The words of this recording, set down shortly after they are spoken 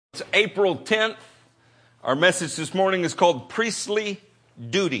It's April 10th. Our message this morning is called Priestly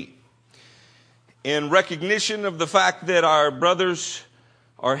Duty. In recognition of the fact that our brothers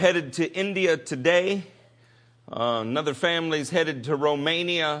are headed to India today, another family is headed to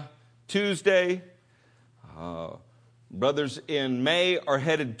Romania Tuesday. Brothers in May are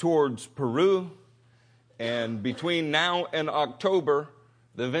headed towards Peru. And between now and October,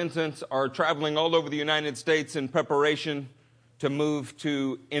 the Vincents are traveling all over the United States in preparation to move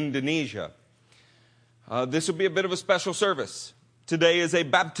to Indonesia. This will be a bit of a special service. Today is a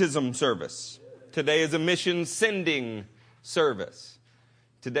baptism service. Today is a mission sending service.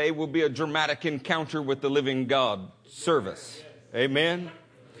 Today will be a dramatic encounter with the living God service. Amen.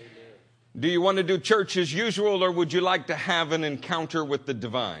 Do you want to do church as usual, or would you like to have an encounter with the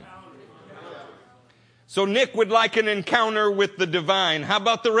divine? So Nick would like an encounter with the divine. How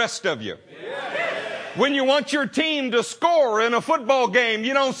about the rest of you? When you want your team to score in a football game,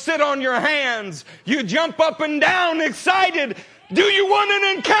 you don't sit on your hands. You jump up and down excited. Do you want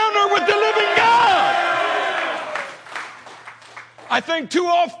an encounter with the living God? I think too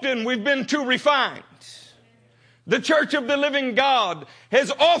often we've been too refined. The Church of the Living God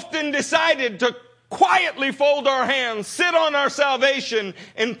has often decided to quietly fold our hands, sit on our salvation,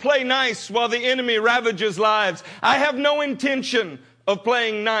 and play nice while the enemy ravages lives. I have no intention of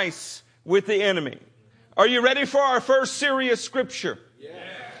playing nice with the enemy. Are you ready for our first serious scripture? Yes.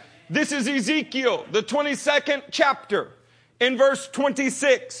 This is Ezekiel, the 22nd chapter, in verse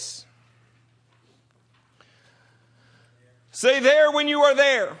 26. Say there when you are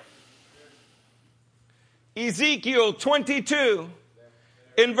there. Ezekiel 22,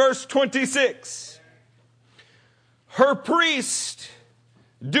 in verse 26. Her priests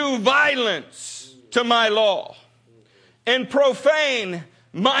do violence to my law and profane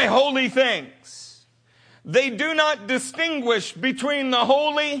my holy things. They do not distinguish between the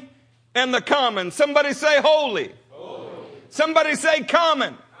holy and the common. Somebody say holy. Holy. Somebody say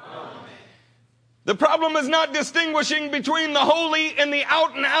common. Common. The problem is not distinguishing between the holy and the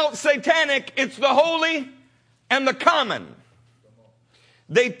out and out satanic. It's the holy and the common.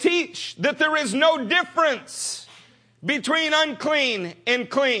 They teach that there is no difference between unclean and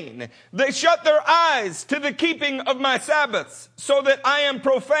clean. They shut their eyes to the keeping of my Sabbaths, so that I am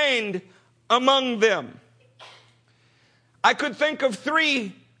profaned among them. I could think of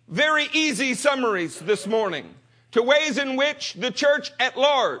three very easy summaries this morning to ways in which the church at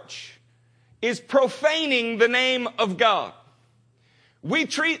large is profaning the name of God. We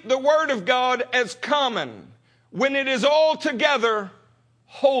treat the Word of God as common when it is altogether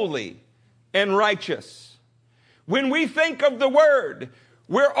holy and righteous. When we think of the Word,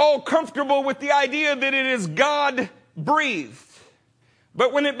 we're all comfortable with the idea that it is God-breathed.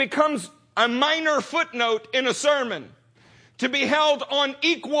 But when it becomes a minor footnote in a sermon, to be held on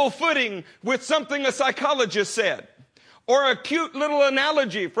equal footing with something a psychologist said, or a cute little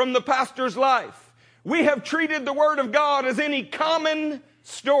analogy from the pastor's life, we have treated the Word of God as any common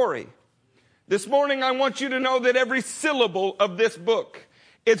story. This morning I want you to know that every syllable of this book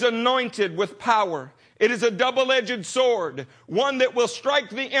is anointed with power. It is a double-edged sword, one that will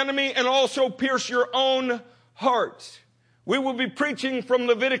strike the enemy and also pierce your own heart. We will be preaching from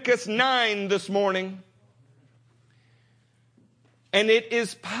Leviticus 9 this morning, and it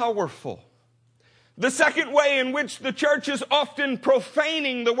is powerful. The second way in which the church is often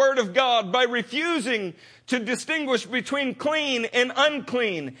profaning the Word of God by refusing to distinguish between clean and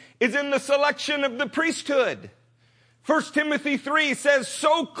unclean is in the selection of the priesthood. 1 Timothy 3 says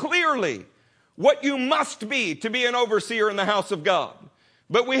so clearly what you must be to be an overseer in the house of God.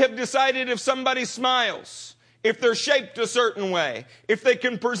 But we have decided if somebody smiles, if they're shaped a certain way, if they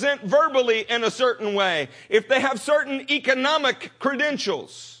can present verbally in a certain way, if they have certain economic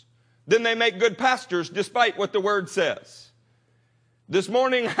credentials, then they make good pastors despite what the Word says. This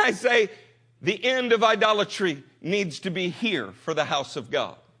morning I say the end of idolatry needs to be here for the house of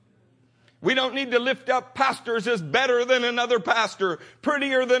God. We don't need to lift up pastors as better than another pastor,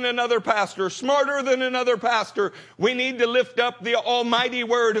 prettier than another pastor, smarter than another pastor. We need to lift up the almighty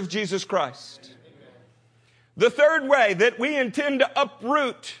Word of Jesus Christ. The third way that we intend to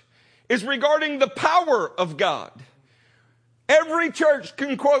uproot is regarding the power of God. Every church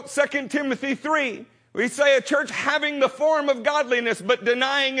can quote 2 Timothy 3. We say a church having the form of godliness but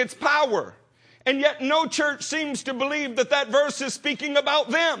denying its power. And yet no church seems to believe that that verse is speaking about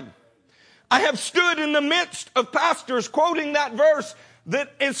them. I have stood in the midst of pastors quoting that verse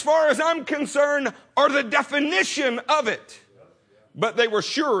that, as far as I'm concerned, are the definition of it. But they were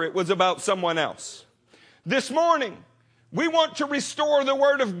sure it was about someone else. This morning, we want to restore the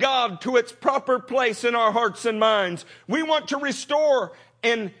Word of God to its proper place in our hearts and minds. We want to restore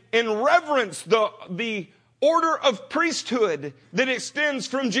and reverence the order of priesthood that extends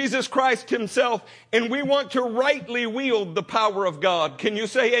from Jesus Christ himself, and we want to rightly wield the power of God. Can you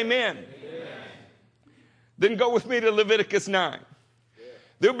say amen? Amen. Then go with me to Leviticus 9.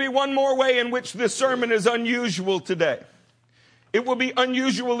 There'll be one more way in which this sermon is unusual today. It will be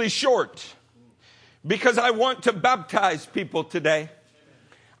unusually short because I want to baptize people today.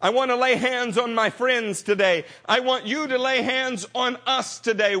 I want to lay hands on my friends today. I want you to lay hands on us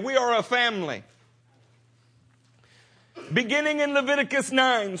today. We are a family. Beginning in Leviticus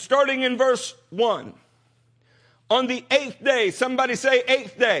 9, starting in verse 1. On the 8th day, somebody say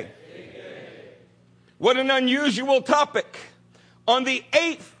 8th day. What an unusual topic. On the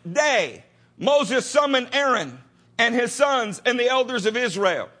 8th day, Moses summoned Aaron and his sons and the elders of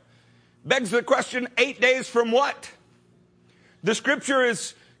Israel. Begs the question, 8 days from what? The scripture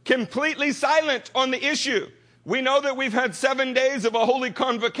is completely silent on the issue. We know that we've had 7 days of a holy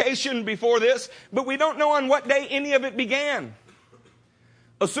convocation before this, but we don't know on what day any of it began.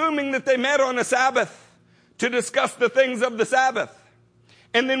 Assuming that they met on a Sabbath to discuss the things of the Sabbath.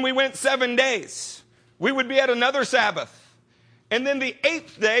 And then we went 7 days. We would be at another Sabbath. And then the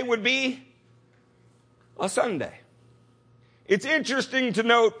 8th day would be a Sunday. It's interesting to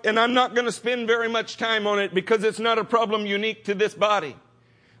note, and I'm not going to spend very much time on it because it's not a problem unique to this body.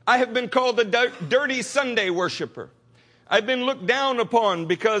 I have been called a dirty Sunday worshiper. I've been looked down upon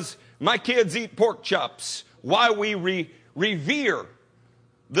because my kids eat pork chops while we revere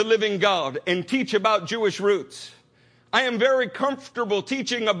the living God and teach about Jewish roots. I am very comfortable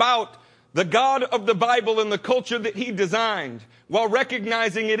teaching about the God of the Bible and the culture that he designed, while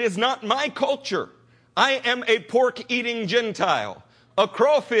recognizing it is not my culture. I am a pork-eating Gentile, a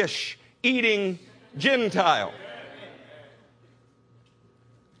crawfish-eating Gentile.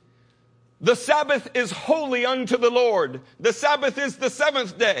 The Sabbath is holy unto the Lord. The Sabbath is the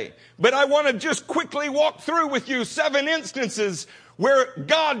 7th day. But I want to just quickly walk through with you 7 instances where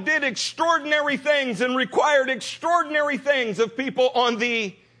God did extraordinary things and required extraordinary things of people on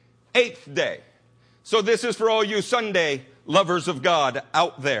the 8th day. So this is for all you Sunday lovers of God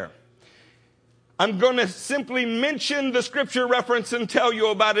out there. I'm going to simply mention the scripture reference and tell you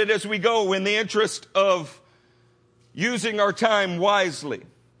about it as we go in the interest of using our time wisely.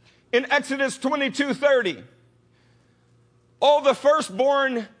 In Exodus 22:30, all the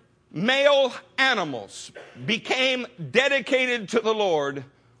firstborn male animals became dedicated to the Lord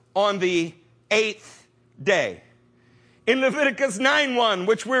on the 8th day. In Leviticus 9:1,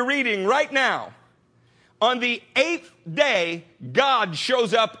 which we're reading right now, on the 8th day, God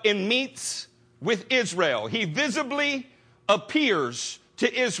shows up and meets with Israel. He visibly appears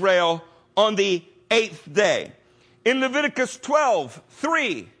to Israel on the 8th day. In Leviticus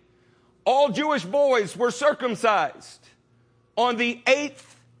 12:3, all Jewish boys were circumcised on the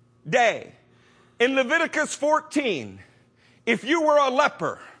 8th day. In Leviticus 14, if you were a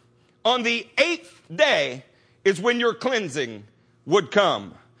leper, on the 8th day is when your cleansing would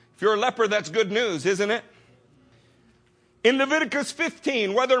come. If you're a leper, that's good news, isn't it? In Leviticus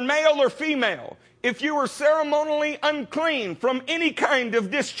 15, whether male or female, if you were ceremonially unclean from any kind of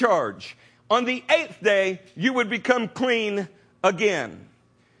discharge, on the 8th day, you would become clean again.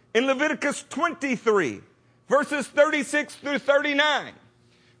 In Leviticus 23, verses 36 through 39,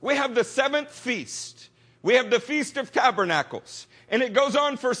 we have the 7th feast. We have the Feast of Tabernacles. And it goes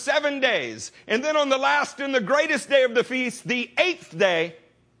on for 7 days. And then on the last and the greatest day of the feast, the 8th day,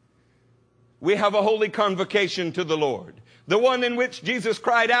 we have a holy convocation to the Lord. The one in which Jesus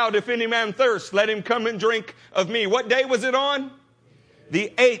cried out, if any man thirst, let him come and drink of me. What day was it on?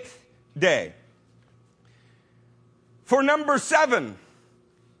 The 8th day. For number 7,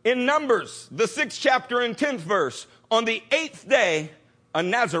 in Numbers, the 6th chapter and 10th verse, on the 8th day, a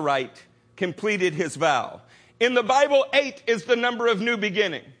Nazirite completed his vow. In the Bible, 8 is the number of new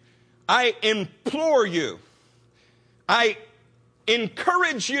beginning. I implore you, I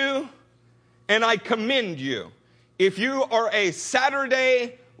encourage you, and I commend you. If you are a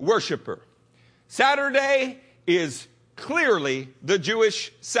Saturday worshiper, Saturday is clearly the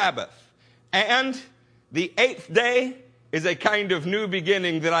Jewish Sabbath. And the 8th day is a kind of new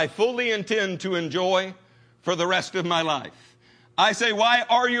beginning that I fully intend to enjoy for the rest of my life. I say, why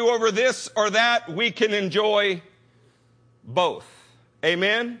are you over this or that? We can enjoy both.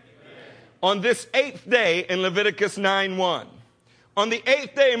 Amen? Amen. On this 8th day in Leviticus 9:1, on the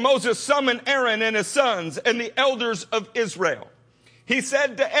 8th day, Moses summoned Aaron and his sons and the elders of Israel. He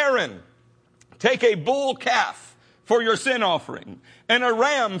said to Aaron, take a bull calf for your sin offering and a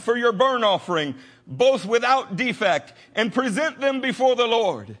ram for your burnt offering, both without defect, and present them before the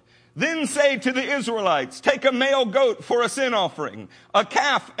Lord. Then say to the Israelites, take a male goat for a sin offering, a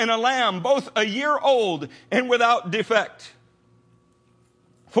calf and a lamb, both a year old and without defect.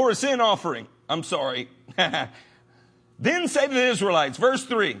 For a sin offering. Then say to the Israelites, verse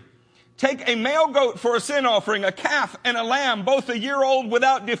 3, take a male goat for a sin offering, a calf and a lamb, both a year old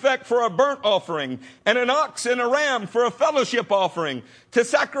without defect for a burnt offering, and an ox and a ram for a fellowship offering to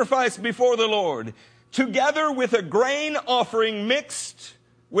sacrifice before the Lord, together with a grain offering mixed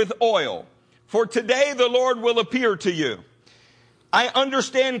with oil. For today the Lord will appear to you. I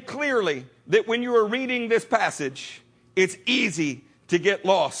understand clearly that when you are reading this passage, it's easy to get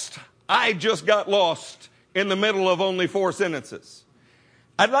lost. I just got lost in the middle of only 4 sentences.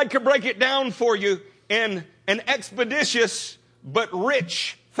 I'd like to break it down for you in an expeditious but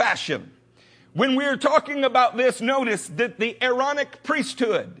rich fashion. When we're talking about this, notice that the Aaronic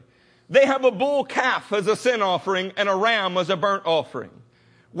priesthood, they have a bull calf as a sin offering and a ram as a burnt offering.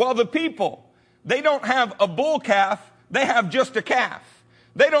 While the people, they don't have a bull calf, they have just a calf.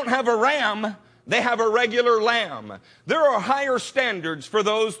 They don't have a ram, they have a regular lamb. There are higher standards for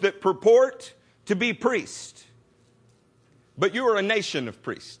those that purport to be priests. But you are a nation of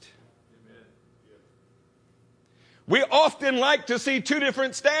priests. We often like to see 2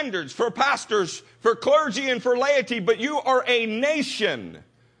 different standards for pastors, for clergy, and for laity, but you are a nation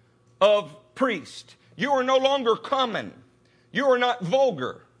of priests. You are no longer common. You are not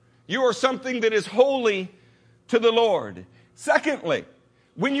vulgar. You are something that is holy to the Lord. Secondly,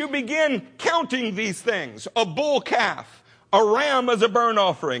 when you begin counting these things, a bull calf, a ram as a burnt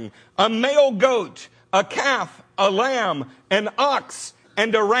offering, a male goat, a calf, a lamb, an ox,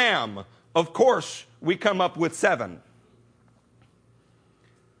 and a ram, of course, we come up with 7.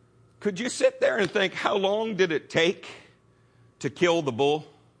 Could you sit there and think, how long did it take to kill the bull?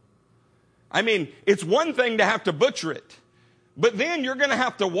 I mean, it's one thing to have to butcher it, but then you're going to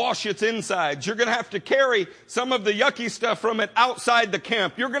have to wash its insides. You're going to have to carry some of the yucky stuff from it outside the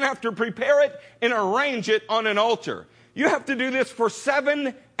camp. You're going to have to prepare it and arrange it on an altar. You have to do this for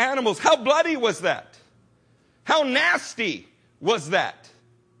 7 animals. How bloody was that? How nasty was that?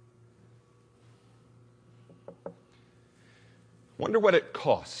 Wonder what it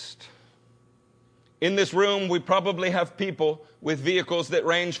cost. In this room, we probably have people with vehicles that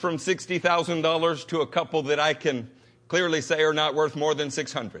range from $60,000 to a couple that I can clearly say are not worth more than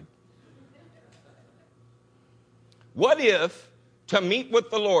 $600. What if, to meet with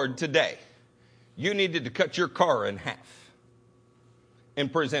the Lord today, you needed to cut your car in half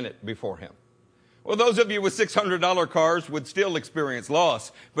and present it before Him? Well, those of you with $600 cars would still experience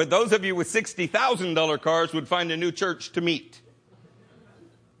loss, but those of you with $60,000 cars would find a new church to meet.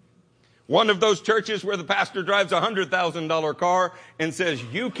 One of those churches where the pastor drives a $100,000 car and says,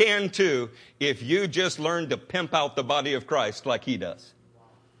 you can too if you just learn to pimp out the body of Christ like he does.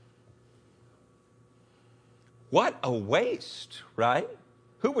 What a waste, right?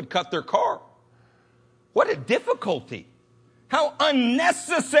 Who would cut their car? What a difficulty. How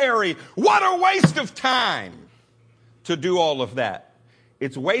unnecessary. What a waste of time to do all of that.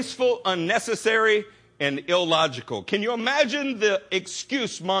 It's wasteful, unnecessary, and illogical. Can you imagine the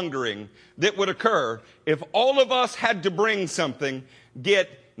excuse mongering that would occur if all of us had to bring something, get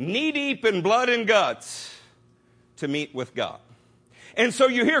knee deep in blood and guts to meet with God? And so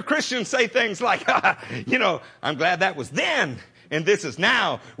you hear Christians say things like, I'm glad that was then and this is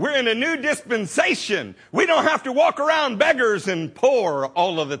now. We're in a new dispensation. We don't have to walk around beggars and poor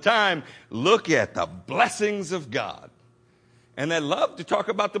all of the time. Look at the blessings of God. And they love to talk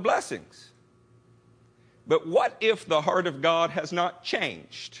about the blessings. But what if the heart of God has not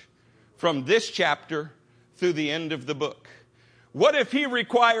changed from this chapter through the end of the book? What if He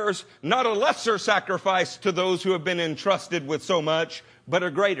requires not a lesser sacrifice to those who have been entrusted with so much, but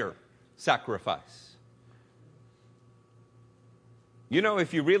a greater sacrifice? You know,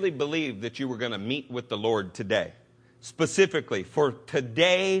 if you really believe that you were going to meet with the Lord today, specifically, for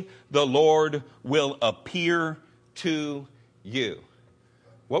today the Lord will appear to you,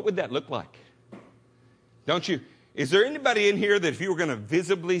 what would that look like? Don't you? Is there anybody in here that if you were going to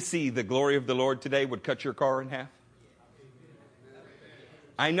visibly see the glory of the Lord today would cut your car in half?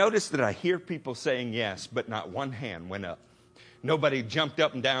 I noticed that I hear people saying yes, but not one hand went up. Nobody jumped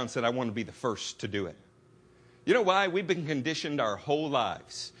up and down and said, I want to be the first to do it. You know why? We've been conditioned our whole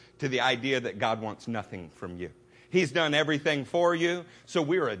lives to the idea that God wants nothing from you. He's done everything for you, so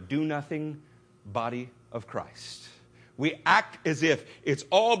we're a do-nothing body of Christ. We act as if it's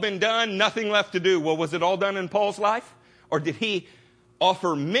all been done, nothing left to do. Well, was it all done in Paul's life? Or did he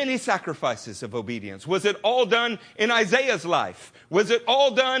offer many sacrifices of obedience? Was it all done in Isaiah's life? Was it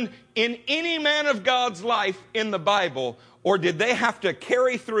all done in any man of God's life in the Bible? Or did they have to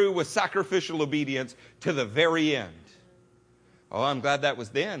carry through with sacrificial obedience to the very end? Oh, I'm glad that was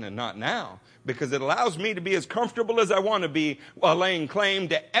then and not now, because it allows me to be as comfortable as I want to be while laying claim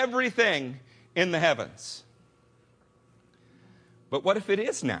to everything in the heavens. But what if it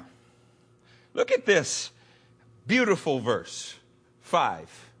is now? Look at this beautiful verse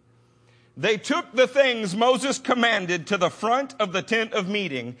 5. They took the things Moses commanded to the front of the tent of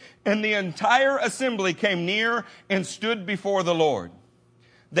meeting, and the entire assembly came near and stood before the Lord.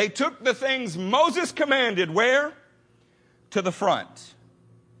 They took the things Moses commanded where? To the front.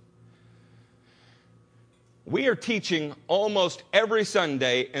 We are teaching almost every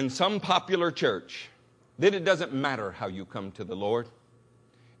Sunday in some popular church that it doesn't matter how you come to the Lord,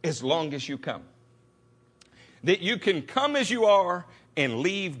 as long as you come. That you can come as you are and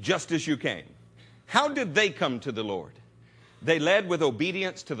leave just as you came. How did they come to the Lord? They led with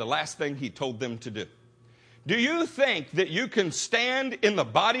obedience to the last thing He told them to do. Do you think that you can stand in the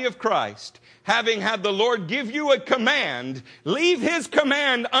body of Christ, having had the Lord give you a command, leave His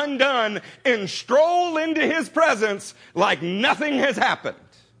command undone, and stroll into His presence like nothing has happened?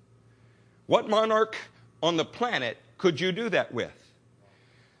 What monarch on the planet could you do that with?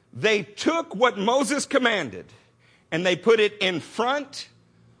 They took what Moses commanded and they put it in front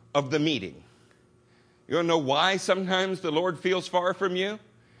of the meeting. You want to know why sometimes the Lord feels far from you?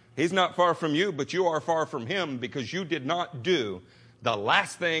 He's not far from you, but you are far from Him because you did not do the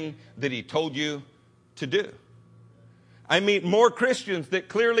last thing that He told you to do. I meet more Christians that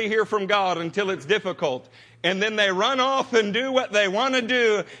clearly hear from God until it's difficult, and then they run off and do what they want to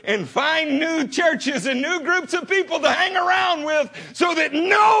do and find new churches and new groups of people to hang around with so that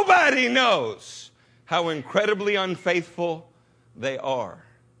nobody knows how incredibly unfaithful they are.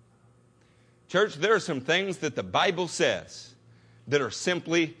 Church, there are some things that the Bible says that are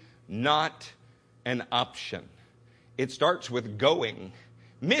simply not an option. It starts with going.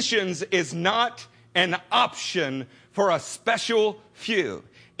 Missions is not an option for a special few.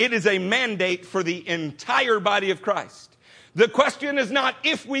 It is a mandate for the entire body of Christ. The question is not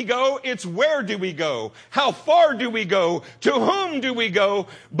if we go, it's where do we go? How far do we go? To whom do we go?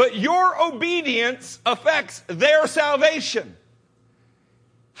 But your obedience affects their salvation.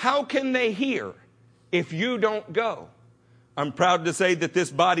 How can they hear if you don't go? I'm proud to say that this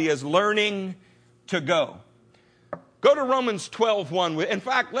body is learning to go. Go to Romans 12:1. In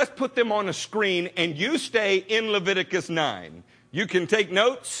fact, let's put them on a screen and you stay in Leviticus 9. You can take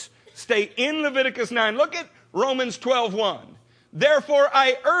notes. Stay in Leviticus 9. Look at Romans 12:1. Therefore,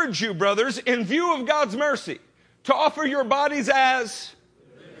 I urge you, brothers, in view of God's mercy, to offer your bodies as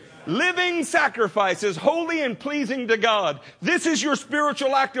living sacrifices, holy and pleasing to God. This is your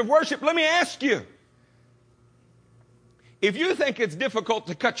spiritual act of worship. Let me ask you, if you think it's difficult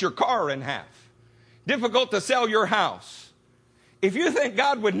to cut your car in half, difficult to sell your house, if you think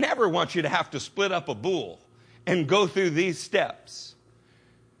God would never want you to have to split up a bull and go through these steps,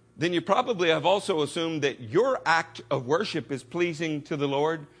 then you probably have also assumed that your act of worship is pleasing to the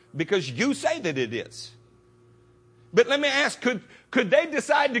Lord because you say that it is. But let me ask, could they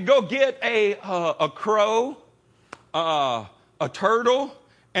decide to go get a crow, a turtle,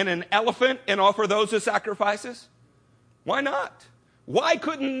 and an elephant and offer those as sacrifices? Why not? Why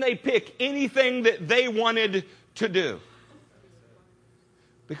couldn't they pick anything that they wanted to do?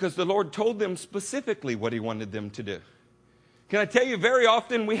 Because the Lord told them specifically what He wanted them to do. Can I tell you, very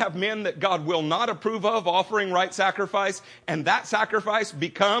often we have men that God will not approve of offering right sacrifice, and that sacrifice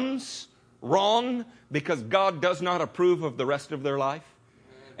becomes wrong because God does not approve of the rest of their life.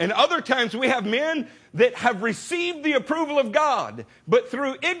 And other times we have men that have received the approval of God, but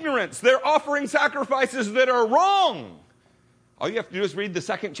through ignorance they're offering sacrifices that are wrong. All you have to do is read the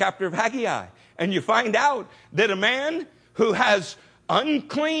 2nd chapter of Haggai, and you find out that a man who has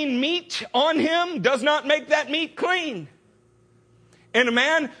unclean meat on him does not make that meat clean. And a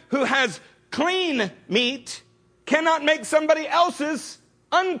man who has clean meat cannot make somebody else's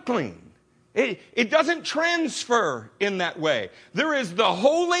unclean. It doesn't transfer in that way. There is the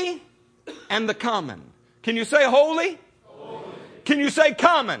holy and the common. Can you say holy? Holy. Can you say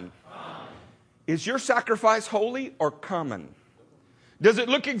common? Common. Is your sacrifice holy or common? Does it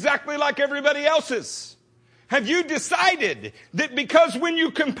look exactly like everybody else's? Have you decided that because when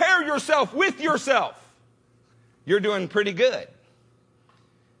you compare yourself with yourself, you're doing pretty good,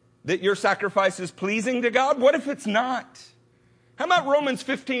 that your sacrifice is pleasing to God? What if it's not? How about Romans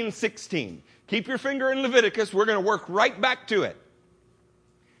 15:16? Keep your finger in Leviticus. We're going to work right back to it.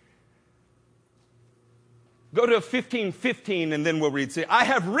 Go to 15:15 and then we'll read. See, I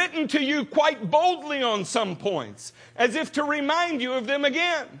have written to you quite boldly on some points, as if to remind you of them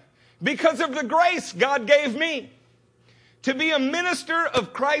again, because of the grace God gave me, to be a minister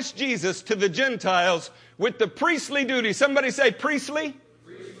of Christ Jesus to the Gentiles with the priestly duty. Somebody say priestly.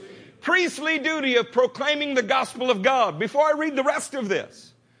 Priestly duty of proclaiming the gospel of God. Before I read the rest of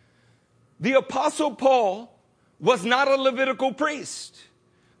this, the Apostle Paul was not a Levitical priest.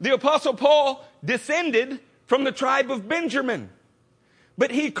 The Apostle Paul descended from the tribe of Benjamin,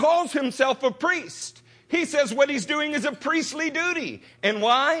 but he calls himself a priest. He says what he's doing is a priestly duty. And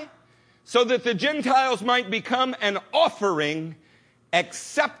why? So that the Gentiles might become an offering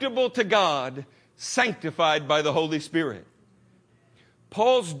acceptable to God, sanctified by the Holy Spirit.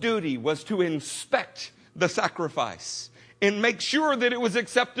 Paul's duty was to inspect the sacrifice and make sure that it was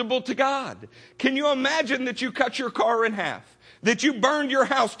acceptable to God. Can you imagine that you cut your car in half, that you burned your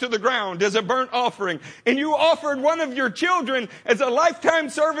house to the ground as a burnt offering, and you offered one of your children as a lifetime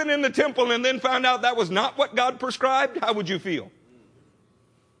servant in the temple and then found out that was not what God prescribed? How would you feel?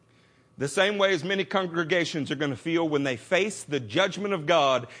 The same way as many congregations are going to feel when they face the judgment of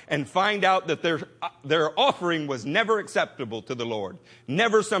God and find out that their offering was never acceptable to the Lord.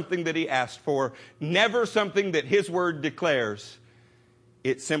 Never something that He asked for. Never something that His word declares.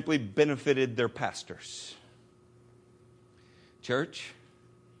 It simply benefited their pastors. Church,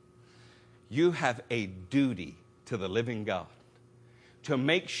 you have a duty to the living God to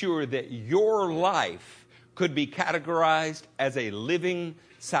make sure that your life could be categorized as a living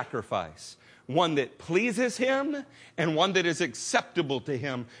sacrifice, one that pleases Him and one that is acceptable to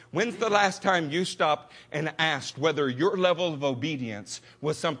Him. When's the last time you stopped and asked whether your level of obedience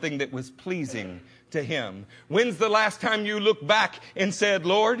was something that was pleasing to Him? When's the last time you looked back and said,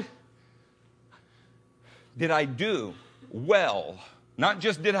 Lord, did I do well? Not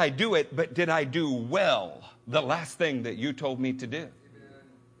just did I do it, but did I do well the last thing that you told me to do?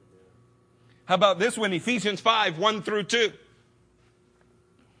 How about this one, Ephesians 5:1-2?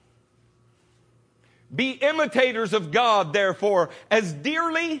 Be imitators of God, therefore, as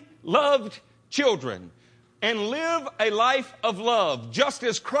dearly loved children, and live a life of love, just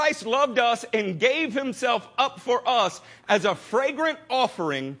as Christ loved us and gave Himself up for us as a fragrant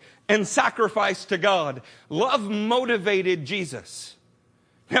offering and sacrifice to God. Love motivated Jesus.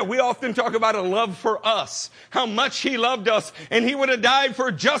 Now, we often talk about a love for us, how much He loved us, and He would have died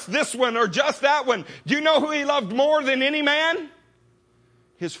for just this one or just that one. Do you know who He loved more than any man?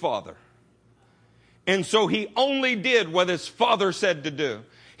 His Father. And so He only did what His Father said to do.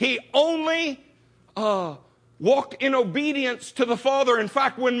 He only walked in obedience to the Father. In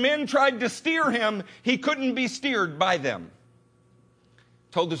fact, when men tried to steer Him, He couldn't be steered by them.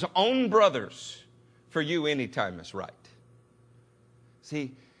 Told His own brothers, for you any time is right.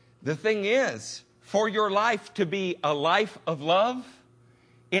 See, the thing is, for your life to be a life of love,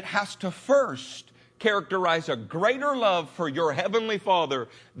 it has to first characterize a greater love for your Heavenly Father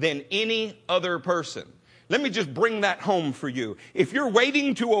than any other person. Let me just bring that home for you. If you're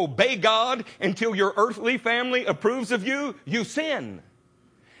waiting to obey God until your earthly family approves of you, you sin.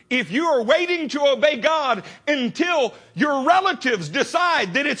 If you are waiting to obey God until your relatives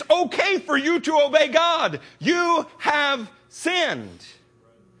decide that it's okay for you to obey God, you have sinned.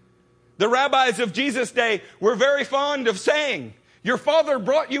 The rabbis of Jesus' day were very fond of saying, your father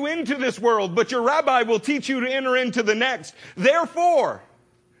brought you into this world, but your rabbi will teach you to enter into the next. Therefore,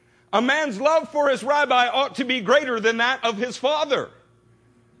 a man's love for his rabbi ought to be greater than that of his father.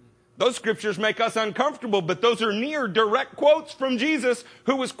 Those scriptures make us uncomfortable, but those are near direct quotes from Jesus,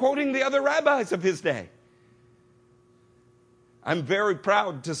 who was quoting the other rabbis of his day. I'm very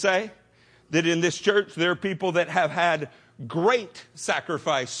proud to say that in this church there are people that have had great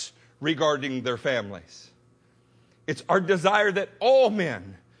sacrifice regarding their families. It's our desire that all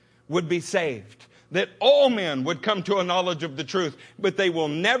men would be saved, that all men would come to a knowledge of the truth, but they will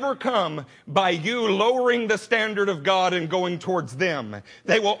never come by you lowering the standard of God and going towards them.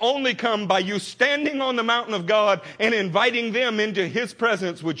 They will only come by you standing on the mountain of God and inviting them into His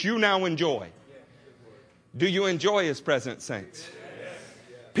presence, which you now enjoy. Do you enjoy His presence, saints?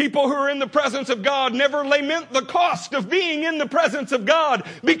 People who are in the presence of God never lament the cost of being in the presence of God,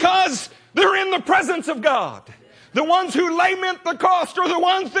 because they're in the presence of God. The ones who lament the cost are the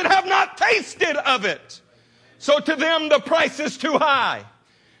ones that have not tasted of it. So to them, the price is too high.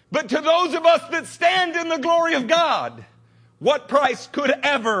 But to those of us that stand in the glory of God, what price could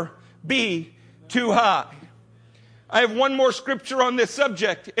ever be too high? I have one more scripture on this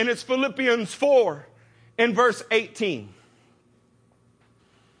subject, and it's Philippians 4 and verse 18.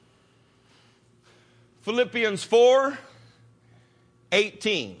 Philippians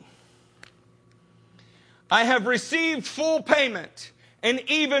 4:18. I have received full payment, and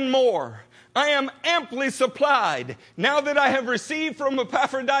even more. I am amply supplied. Now that I have received from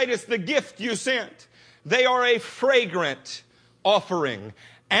Epaphroditus the gift you sent, they are a fragrant offering,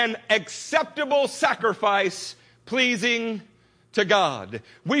 an acceptable sacrifice, pleasing to God.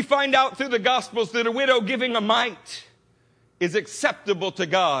 We find out through the Gospels that a widow giving a mite is acceptable to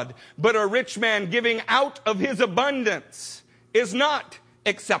God, but a rich man giving out of his abundance is not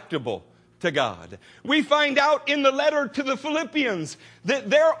acceptable to God. We find out in the letter to the Philippians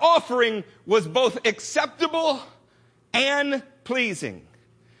that their offering was both acceptable and pleasing.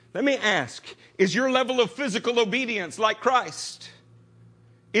 Let me ask, is your level of physical obedience like Christ?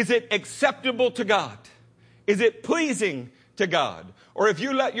 Is it acceptable to God? Is it pleasing to God? Or if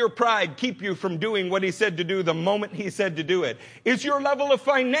you let your pride keep you from doing what he said to do the moment he said to do it, is your level of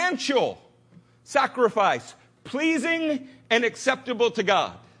financial sacrifice pleasing and acceptable to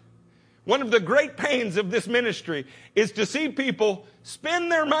God? One of the great pains of this ministry is to see people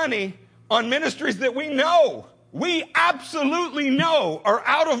spend their money on ministries that we absolutely know are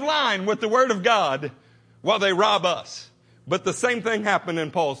out of line with the Word of God while they rob us. But the same thing happened in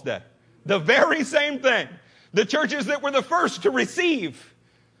Paul's day. The very same thing. The churches that were the first to receive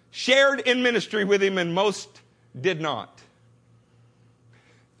shared in ministry with him, and most did not.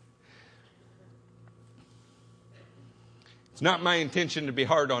 It's not my intention to be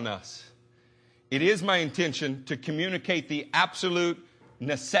hard on us. It is my intention to communicate the absolute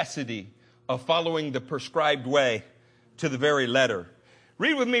necessity of following the prescribed way to the very letter.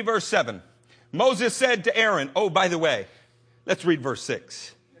 Read with me verse 7. Moses said to Aaron, oh, by the way, let's read verse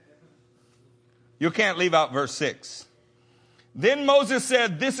 6. You can't leave out verse 6. Then Moses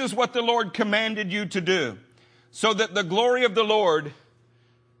said, this is what the Lord commanded you to do, so that the glory of the Lord,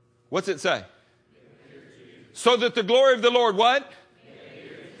 what's it say? So that the glory of the Lord, what?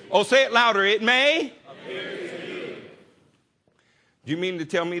 Oh, say it louder. It may appear to you. Do you mean to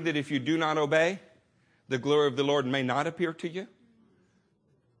tell me that if you do not obey, the glory of the Lord may not appear to you?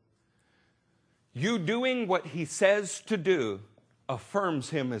 You doing what he says to do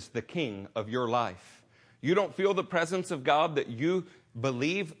affirms him as the king of your life. You don't feel the presence of God that you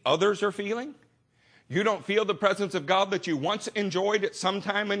believe others are feeling? You don't feel the presence of God that you once enjoyed at some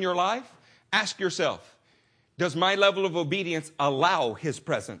time in your life? Ask yourself, does my level of obedience allow his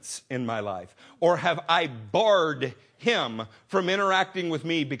presence in my life? Or have I barred him from interacting with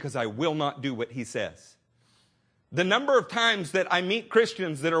me because I will not do what he says? The number of times that I meet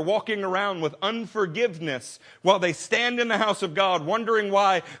Christians that are walking around with unforgiveness while they stand in the house of God wondering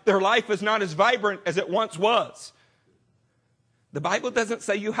why their life is not as vibrant as it once was. The Bible doesn't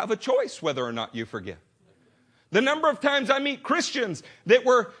say you have a choice whether or not you forgive. The number of times I meet Christians that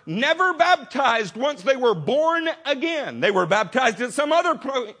were never baptized once they were born again. They were baptized at some other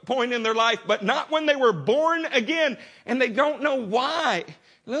point in their life, but not when they were born again. And they don't know why.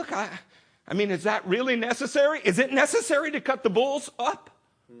 Look, I mean, is that really necessary? Is it necessary to cut the bulls up?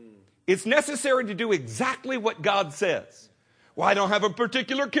 It's necessary to do exactly what God says. Well, I don't have a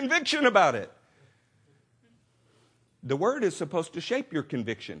particular conviction about it. The Word is supposed to shape your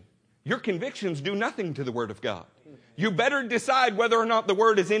conviction. Your convictions do nothing to the Word of God. You better decide whether or not the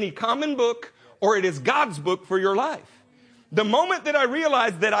Word is any common book or it is God's book for your life. The moment that I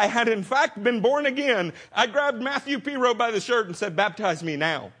realized that I had in fact been born again, I grabbed Matthew P. Rowe by the shirt and said, baptize me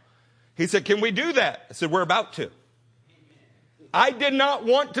now. He said, can we do that? I said, we're about to. I did not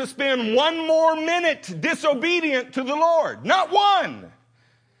want to spend one more minute disobedient to the Lord. Not one. I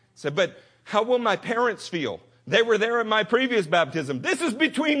said, but how will my parents feel? They were there at my previous baptism. This is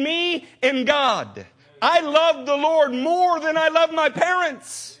between me and God. I love the Lord more than I love my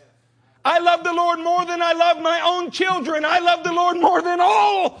parents. I love the Lord more than I love my own children. I love the Lord more than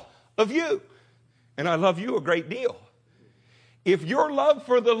all of you. And I love you a great deal. If your love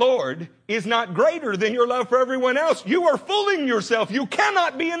for the Lord is not greater than your love for everyone else, you are fooling yourself. You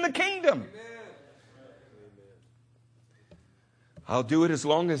cannot be in the kingdom. I'll do it as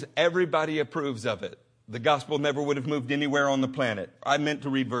long as everybody approves of it. The gospel never would have moved anywhere on the planet. I meant to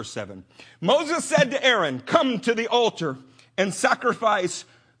read verse 7. Moses said to Aaron, come to the altar and sacrifice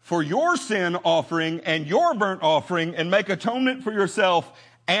for your sin offering and your burnt offering and make atonement for yourself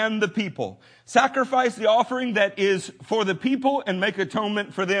and the people. Sacrifice the offering that is for the people and make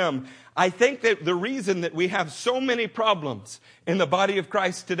atonement for them. I think that the reason that we have so many problems in the body of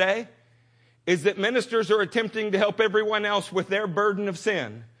Christ today is that ministers are attempting to help everyone else with their burden of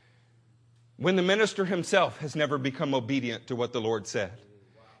sin, when the minister himself has never become obedient to what the Lord said.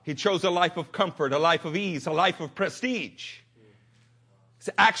 He chose a life of comfort, a life of ease, a life of prestige. He's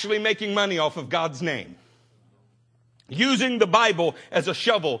actually making money off of God's name, using the Bible as a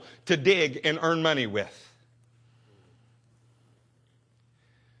shovel to dig and earn money with.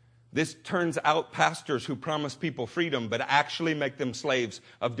 This turns out pastors who promise people freedom but actually make them slaves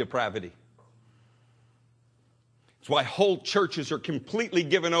of depravity. It's why whole churches are completely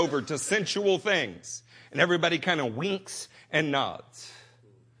given over to sensual things. And everybody kind of winks and nods.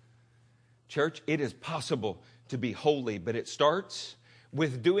 Church, it is possible to be holy, but it starts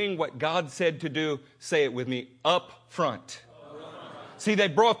with doing what God said to do. Say it with me, up front. See, they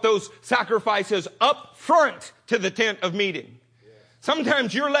brought those sacrifices up front to the tent of meeting.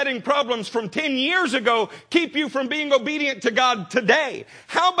 Sometimes you're letting problems from 10 years ago keep you from being obedient to God today.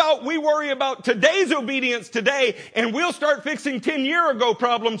 How about we worry about today's obedience today and we'll start fixing 10-year ago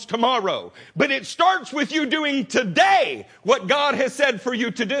problems tomorrow. But it starts with you doing today what God has said for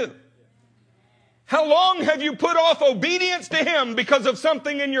you to do. How long have you put off obedience to Him because of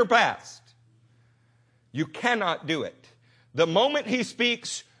something in your past? You cannot do it. The moment He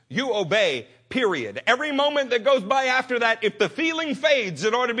speaks, you obey, period. Every moment that goes by after that, if the feeling fades,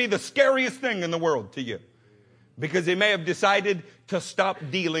 it ought to be the scariest thing in the world to you. Because He may have decided to stop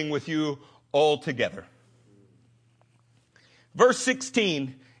dealing with you altogether. Verse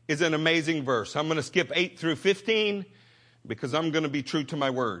 16 is an amazing verse. I'm going to skip 8 through 15 because I'm going to be true to my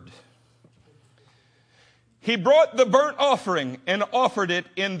word. He brought the burnt offering and offered it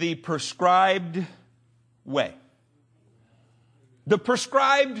in the prescribed way. The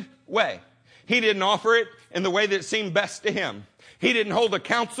prescribed way. He didn't offer it in the way that seemed best to him. He didn't hold a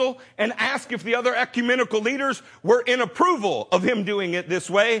council and ask if the other ecumenical leaders were in approval of him doing it this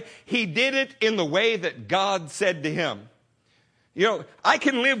way. He did it in the way that God said to him. You know, I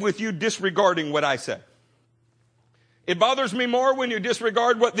can live with you disregarding what I say. It bothers me more when you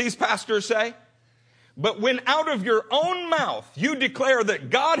disregard what these pastors say. But when out of your own mouth you declare that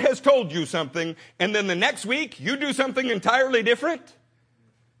God has told you something, and then the next week you do something entirely different,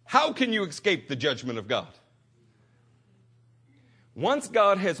 how can you escape the judgment of God? Once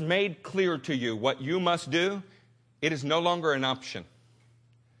God has made clear to you what you must do, it is no longer an option.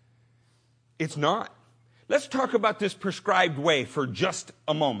 It's not. Let's talk about this prescribed way for just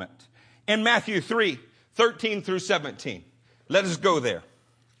a moment. In Matthew 3, 13 through 17. Let us go there.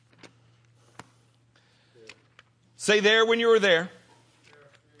 Say there when you were there.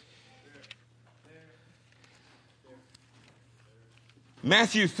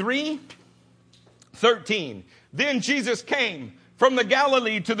 Matthew 3, 13. Then Jesus came from the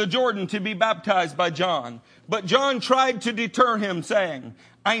Galilee to the Jordan to be baptized by John. But John tried to deter him, saying,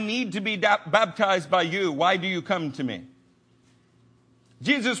 I need to be baptized by you. Why do you come to me?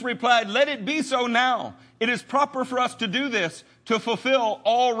 Jesus replied, let it be so now. It is proper for us to do this to fulfill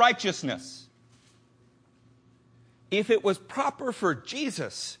all righteousness. If it was proper for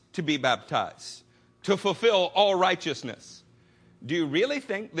Jesus to be baptized, to fulfill all righteousness, do you really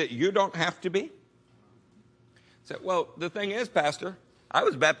think that you don't have to be? So, well, the thing is, Pastor, I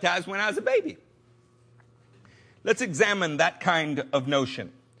was baptized when I was a baby. Let's examine that kind of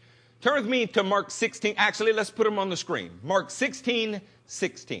notion. Turn with me to Mark 16. Actually, let's put them on the screen. Mark 16,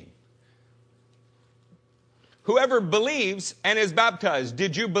 16. Whoever believes and is baptized,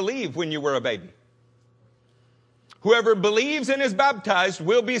 did you believe when you were a baby? Whoever believes and is baptized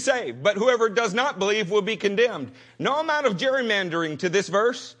will be saved, but whoever does not believe will be condemned. No amount of gerrymandering to this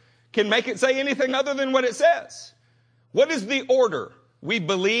verse can make it say anything other than what it says. What is the order? We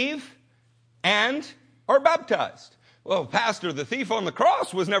believe and are baptized. Well, Pastor, the thief on the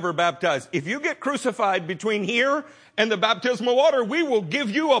cross was never baptized. If you get crucified between here and the baptismal water, we will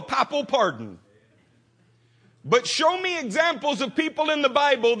give you a papal pardon. But show me examples of people in the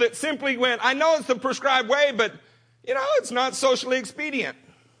Bible that simply went, I know it's the prescribed way, but you know, it's not socially expedient.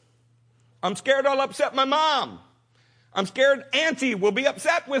 I'm scared I'll upset my mom. I'm scared Auntie will be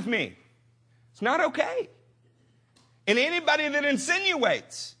upset with me. It's not okay. And anybody that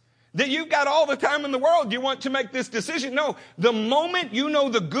insinuates that you've got all the time in the world, you want to make this decision. No, the moment you know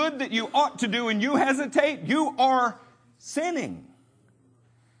the good that you ought to do and you hesitate, you are sinning.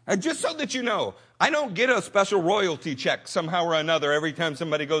 And just so that you know, I don't get a special royalty check somehow or another every time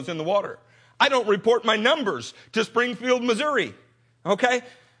somebody goes in the water. I don't report my numbers to Springfield, Missouri. Okay?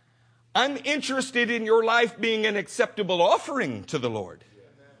 I'm interested in your life being an acceptable offering to the Lord.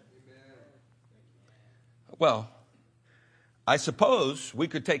 Well, I suppose we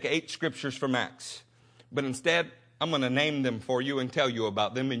could take 8 scriptures from Acts, but instead I'm going to name them for you and tell you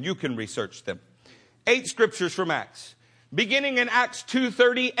about them, and you can research them. 8 scriptures from Acts. Beginning in Acts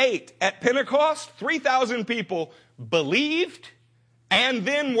 2:38, at Pentecost, 3,000 people believed and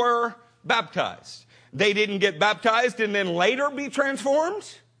then were baptized. They didn't get baptized and then later be transformed.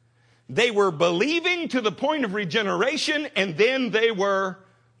 They were believing to the point of regeneration and then they were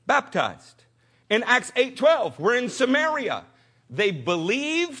baptized. In Acts 8:12, we're in Samaria. They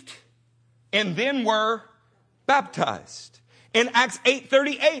believed and then were baptized. In Acts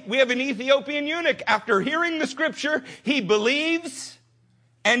 8:38, we have an Ethiopian eunuch. After hearing the scripture, he believes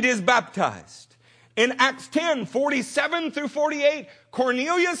and is baptized. In Acts 10:47 through 48,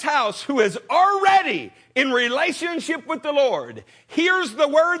 Cornelius' house, who is already in relationship with the Lord, hears the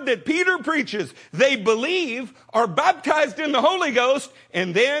word that Peter preaches. They believe, are baptized in the Holy Ghost,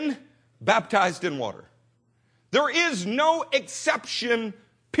 and then baptized in water. There is no exception,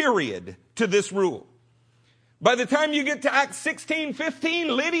 period, to this rule. By the time you get to Acts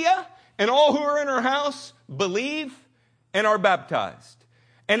 16:15, Lydia and all who are in her house believe and are baptized.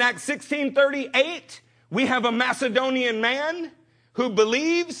 In Acts 16:38, we have a Macedonian man who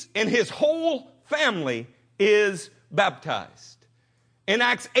believes and his whole family is baptized. In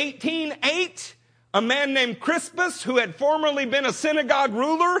Acts 18:8, a man named Crispus, who had formerly been a synagogue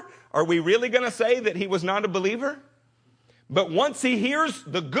ruler, are we really going to say that he was not a believer? But once he hears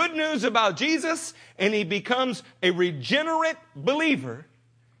the good news about Jesus and he becomes a regenerate believer,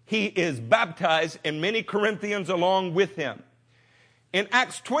 he is baptized, and many Corinthians along with him. In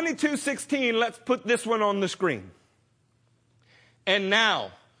Acts 22:16, let's put this one on the screen. And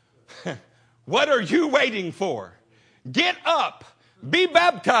now, what are you waiting for? Get up, be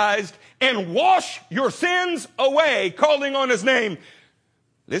baptized, and wash your sins away, calling on his name.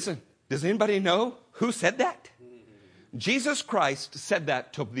 Listen, does anybody know who said that? Jesus Christ said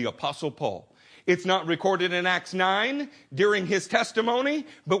that to the Apostle Paul. It's not recorded in Acts 9 during his testimony,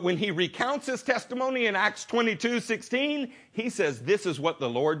 but when he recounts his testimony in Acts 22:16, he says this is what the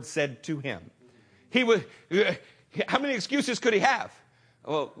Lord said to him. How many excuses could he have?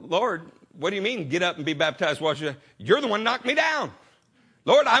 Well, Lord, what do you mean get up and be baptized? Wash your, you're the one who knocked me down.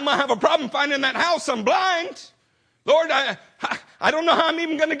 Lord, I might have a problem finding that house. I'm blind. Lord, I don't know how I'm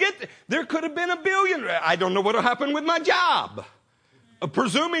even going to get there. There could have been a billion. I don't know what will happen with my job.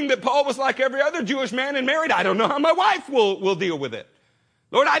 Presuming that Paul was like every other Jewish man and married, I don't know how my wife will deal with it.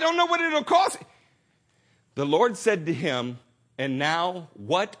 Lord, I don't know what it'll cost. The Lord said to him, and now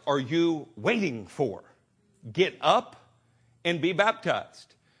what are you waiting for? Get up and be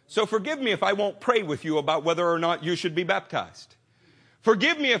baptized. So forgive me if I won't pray with you about whether or not you should be baptized.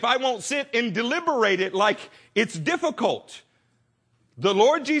 Forgive me if I won't sit and deliberate it like it's difficult. The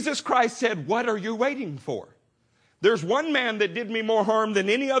Lord Jesus Christ said, what are you waiting for? There's one man that did me more harm than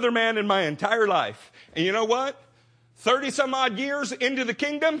any other man in my entire life. And you know what? 30 some odd years into the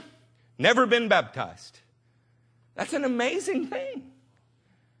kingdom, never been baptized. That's an amazing thing.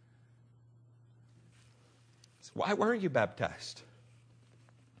 So why weren't you baptized?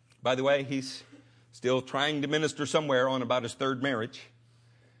 By the way, he's still trying to minister somewhere on about his third marriage.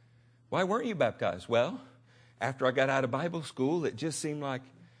 Why weren't you baptized? Well, after I got out of Bible school, it just seemed like,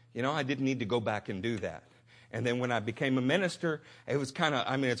 I didn't need to go back and do that. And then when I became a minister, it was kind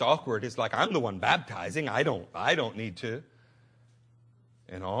of, it's awkward. It's like, I'm the one baptizing. I don't need to.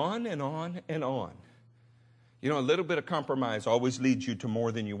 And on and on and on. A little bit of compromise always leads you to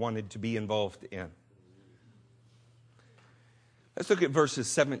more than you wanted to be involved in. Let's look at verses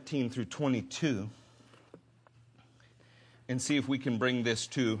 17 through 22 and see if we can bring this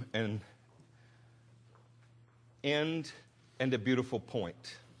to an end and a beautiful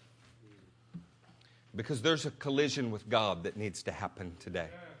point. Because there's a collision with God that needs to happen today.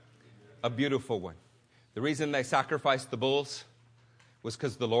 A beautiful one. The reason they sacrificed the bulls was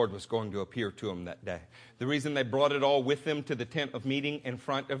because the Lord was going to appear to them that day. The reason they brought it all with them to the tent of meeting in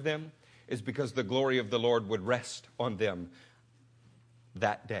front of them is because the glory of the Lord would rest on them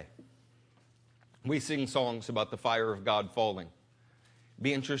that day. We sing songs about the fire of God falling. It'd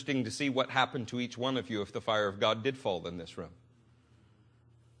be interesting to see what happened to each one of you if the fire of God did fall in this room.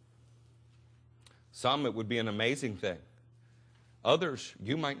 Some, it would be an amazing thing. Others,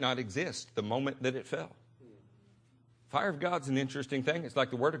 you might not exist the moment that it fell. Fire of God's an interesting thing. It's like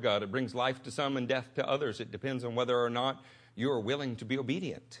the Word of God. It brings life to some and death to others. It depends on whether or not you are willing to be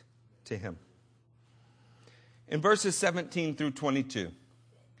obedient to Him. In verses 17 through 22,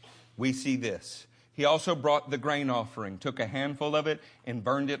 we see this. He also brought the grain offering, took a handful of it, and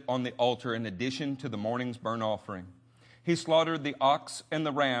burned it on the altar in addition to the morning's burnt offering. He slaughtered the ox and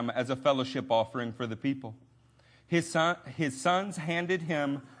the ram as a fellowship offering for the people. His sons handed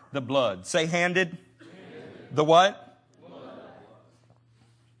him the blood. Say handed. The what? Blood.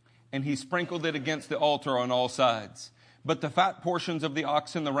 And he sprinkled it against the altar on all sides. But the fat portions of the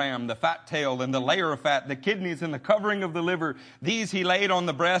ox and the ram, the fat tail and the layer of fat, the kidneys and the covering of the liver, these he laid on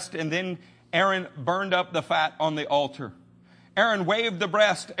the breast, and then Aaron burned up the fat on the altar. Aaron waved the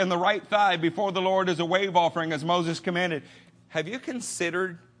breast and the right thigh before the Lord as a wave offering, as Moses commanded. Have you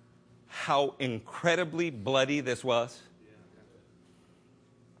considered how incredibly bloody this was?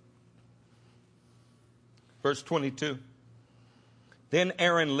 Verse 22. Then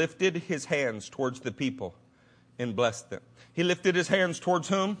Aaron lifted his hands towards the people and blessed them. He lifted his hands towards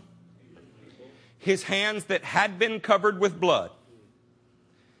whom? His hands that had been covered with blood,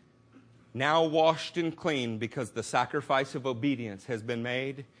 now washed and clean because the sacrifice of obedience has been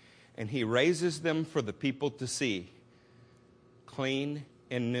made, and he raises them for the people to see, clean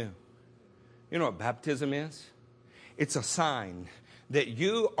and new. You know what baptism is? It's a sign that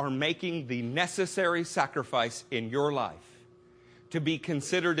you are making the necessary sacrifice in your life to be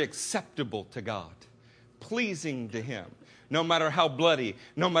considered acceptable to God, pleasing to Him. No matter how bloody,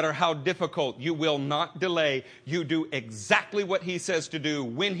 no matter how difficult, you will not delay. You do exactly what He says to do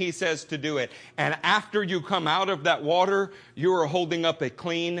when He says to do it. And after you come out of that water, you are holding up a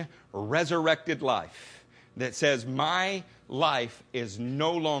clean, resurrected life that says, my life is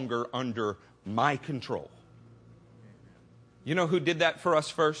no longer under my control. You know who did that for us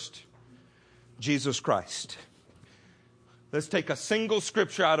first? Jesus Christ. Let's take a single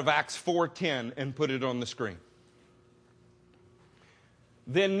scripture out of Acts 4:10 and put it on the screen.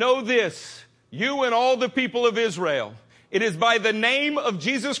 Then know this, you and all the people of Israel, it is by the name of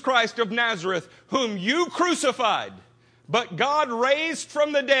Jesus Christ of Nazareth, whom you crucified, but God raised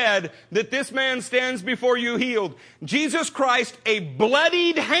from the dead, that this man stands before you healed. Jesus Christ, a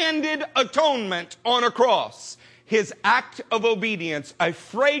bloodied-handed atonement on a cross. His act of obedience, a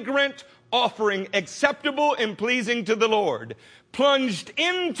fragrant offering acceptable and pleasing to the Lord, plunged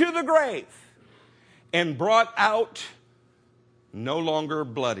into the grave and brought out no longer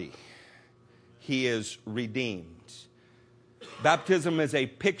bloody. He is redeemed. Baptism is a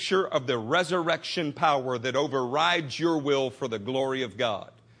picture of the resurrection power that overrides your will for the glory of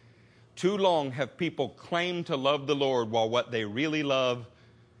God. Too long have people claimed to love the Lord while what they really love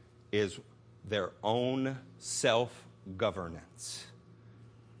is their own self-governance.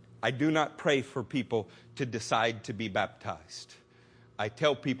 I do not pray for people to decide to be baptized. I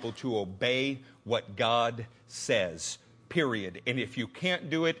tell people to obey what God says, period. And if you can't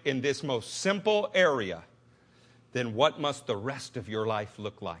do it in this most simple area, then what must the rest of your life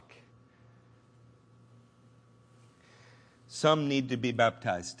look like? Some need to be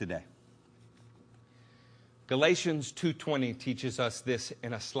baptized today. Galatians 2:20 teaches us this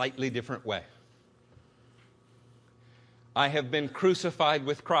in a slightly different way. I have been crucified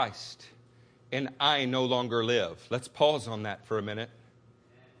with Christ, and I no longer live. Let's pause on that for a minute.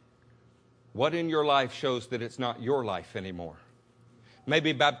 What in your life shows that it's not your life anymore?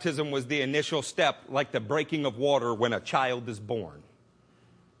 Maybe baptism was the initial step, like the breaking of water when a child is born.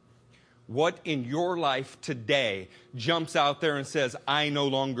 What in your life today jumps out there and says, I no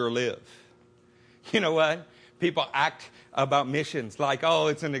longer live? You know what? People act about missions like, oh,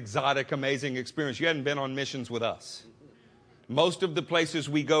 it's an exotic, amazing experience. You hadn't been on missions with us. Most of the places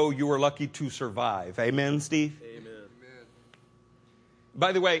we go, you are lucky to survive. Amen, Steve? Amen.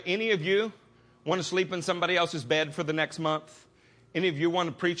 By the way, any of you want to sleep in somebody else's bed for the next month? Any of you want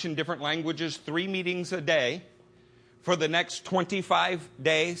to preach in different languages, 3 meetings a day for the next 25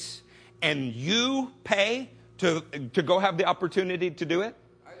 days, and you pay to go have the opportunity to do it?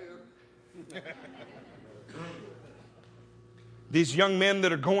 I do. These young men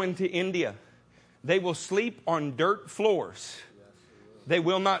that are going to India, they will sleep on dirt floors. They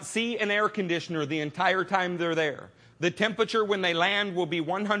will not see an air conditioner the entire time they're there. The temperature when they land will be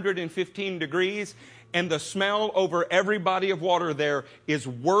 115 degrees, and the smell over every body of water there is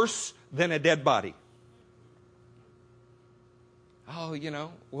worse than a dead body. Oh,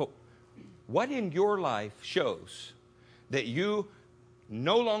 well, what in your life shows that you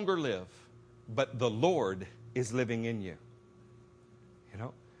no longer live, but the Lord is living in you?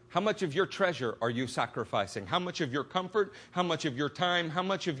 How much of your treasure are you sacrificing? How much of your comfort? How much of your time? How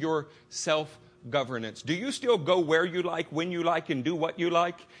much of your self-governance? Do you still go where you like, when you like, and do what you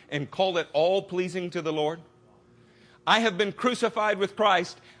like, and call it all pleasing to the Lord? I have been crucified with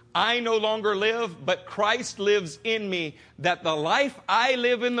Christ. I no longer live, but Christ lives in me. That the life I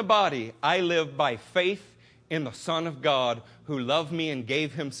live in the body, I live by faith in the Son of God who loved me and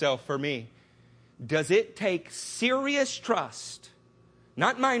gave Himself for me. Does it take serious trust?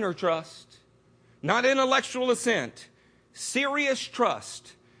 Not minor trust, not intellectual assent, serious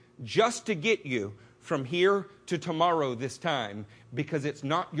trust just to get you from here to tomorrow this time, because it's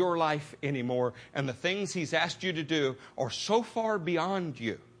not your life anymore, and the things He's asked you to do are so far beyond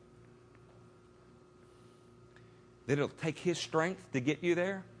you that it'll take His strength to get you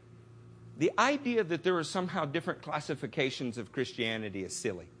there. The idea that there are somehow different classifications of Christianity is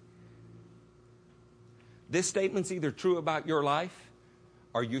silly. This statement's either true about your life,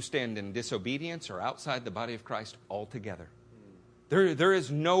 or you stand in disobedience or outside the body of Christ altogether. There is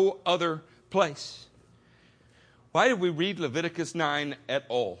no other place. Why did we read Leviticus 9 at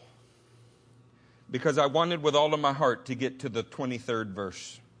all? Because I wanted with all of my heart to get to the 23rd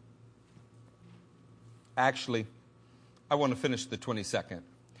verse. Actually, I want to finish the 22nd.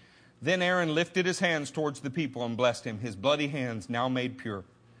 Then Aaron lifted his hands towards the people and blessed him, his bloody hands now made pure.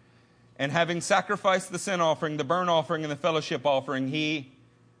 And having sacrificed the sin offering, the burnt offering, and the fellowship offering, he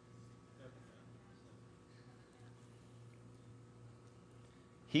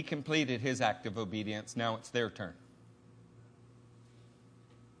completed his act of obedience. Now it's their turn.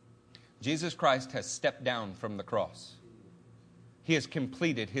 Jesus Christ has stepped down from the cross. He has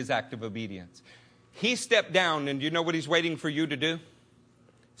completed his act of obedience. He stepped down, and do you know what he's waiting for you to do?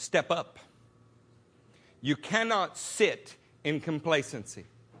 Step up. You cannot sit in complacency,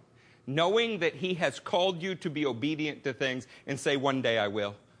 knowing that he has called you to be obedient to things and say, one day I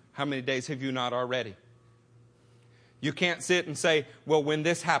will. How many days have you not already? You can't sit and say, well, when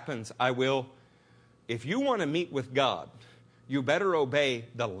this happens, I will. If you want to meet with God, you better obey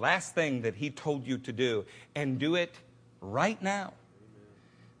the last thing that he told you to do and do it right now.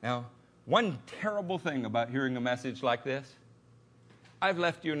 Now, one terrible thing about hearing a message like this, I've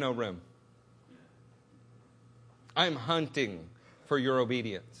left you no room. I'm hunting for your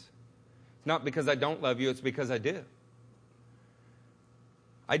obedience. It's not because I don't love you, it's because I do.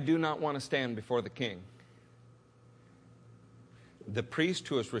 I do not want to stand before the king, the priest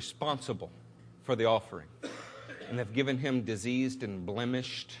who is responsible for the offering, and have given him diseased and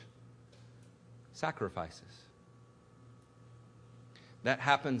blemished sacrifices. That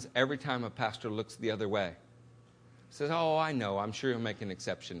happens every time a pastor looks the other way. Says, oh, I know, I'm sure he'll make an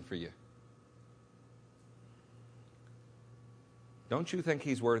exception for you. Don't you think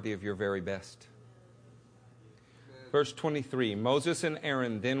he's worthy of your very best? Verse 23, Moses and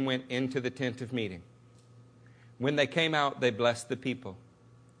Aaron then went into the tent of meeting. When they came out, they blessed the people.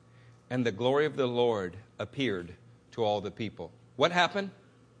 And the glory of the Lord appeared to all the people. What happened?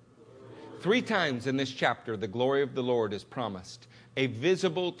 3 times in this chapter, the glory of the Lord is promised. A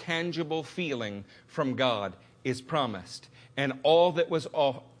visible, tangible feeling from God is promised. And all that was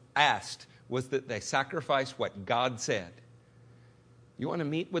asked was that they sacrifice what God said. You want to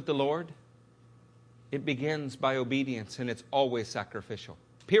meet with the Lord? It begins by obedience, and it's always sacrificial.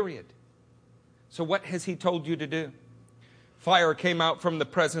 Period. So what has he told you to do? Fire came out from the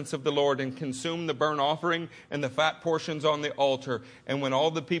presence of the Lord and consumed the burnt offering and the fat portions on the altar. And when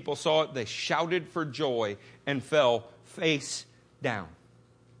all the people saw it, they shouted for joy and fell face down.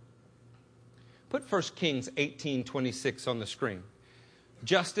 Put 1 Kings 18:26 on the screen.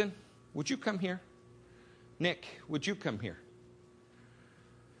 Justin, would you come here? Nick, would you come here?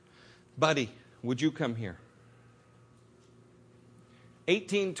 Buddy, would you come here?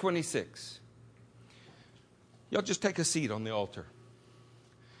 18:26. Y'all just take a seat on the altar.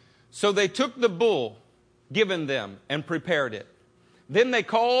 So they took the bull given them and prepared it. Then they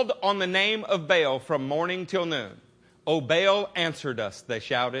called on the name of Baal from morning till noon. O Baal, answered us, they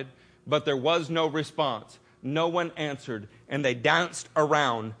shouted, but there was no response. No one answered, and they danced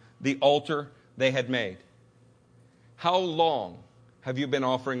around the altar they had made. How long have you been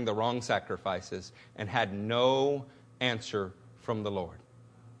offering the wrong sacrifices and had no answer from the Lord?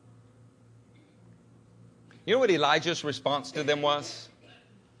 You know what Elijah's response to them was?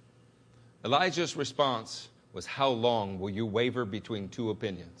 Elijah's response was, how long will you waver between 2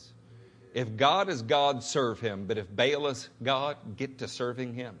 opinions? If God is God, serve him. But if Baal is God, get to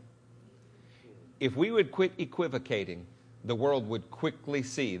serving him. If we would quit equivocating, the world would quickly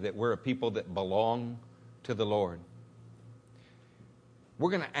see that we're a people that belong to the Lord. We're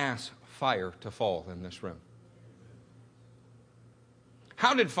going to ask fire to fall in this room.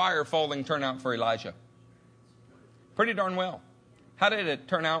 How did fire falling turn out for Elijah? Pretty darn well. How did it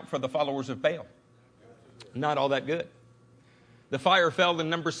turn out for the followers of Baal? Not all that good. The fire fell in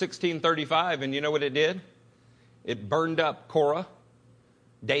Numbers 16:35, and you know what it did? It burned up Korah,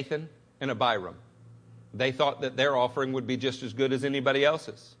 Dathan, and Abiram. They thought that their offering would be just as good as anybody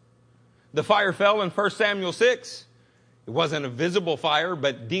else's. The fire fell in 1 Samuel 6. It wasn't a visible fire,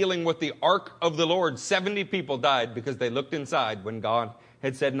 but dealing with the ark of the Lord, 70 people died because they looked inside when God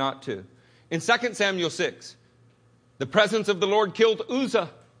had said not to. In 2 Samuel 6, the presence of the Lord killed Uzzah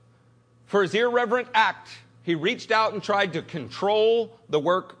for his irreverent act. He reached out and tried to control the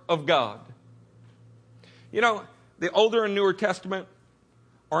work of God. You know, the Older and Newer Testament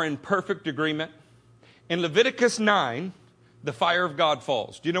are in perfect agreement. In Leviticus 9, the fire of God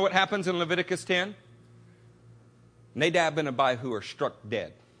falls. Do you know what happens in Leviticus 10? Nadab and Abihu are struck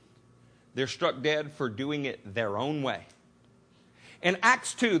dead. They're struck dead for doing it their own way. In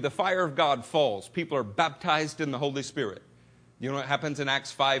Acts 2, the fire of God falls. People are baptized in the Holy Spirit. You know what happens in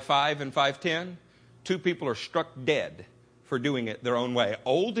Acts 5:5 and 5:10? two people are struck dead for doing it their own way.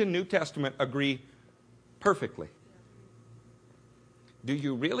 Old and New Testament agree perfectly. Do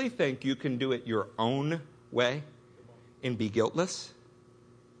you really think you can do it your own way and be guiltless?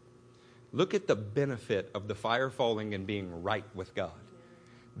 Look at the benefit of the fire falling and being right with God.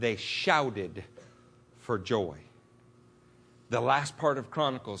 They shouted for joy. The last part of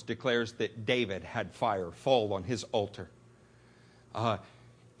Chronicles declares that David had fire fall on his altar.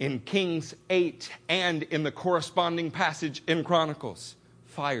 In Kings 8 and in the corresponding passage in Chronicles,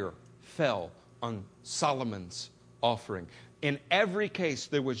 fire fell on Solomon's offering. In every case,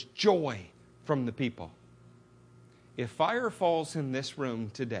 there was joy from the people. If fire falls in this room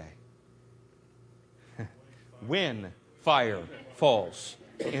today, when fire falls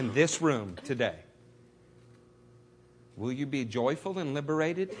in this room today, will you be joyful and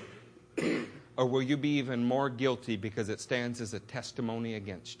liberated? Or will you be even more guilty because it stands as a testimony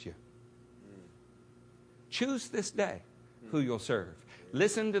against you? Choose this day who you'll serve.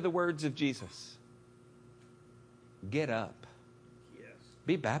 Listen to the words of Jesus. Get up.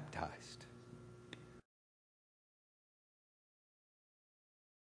 Be baptized.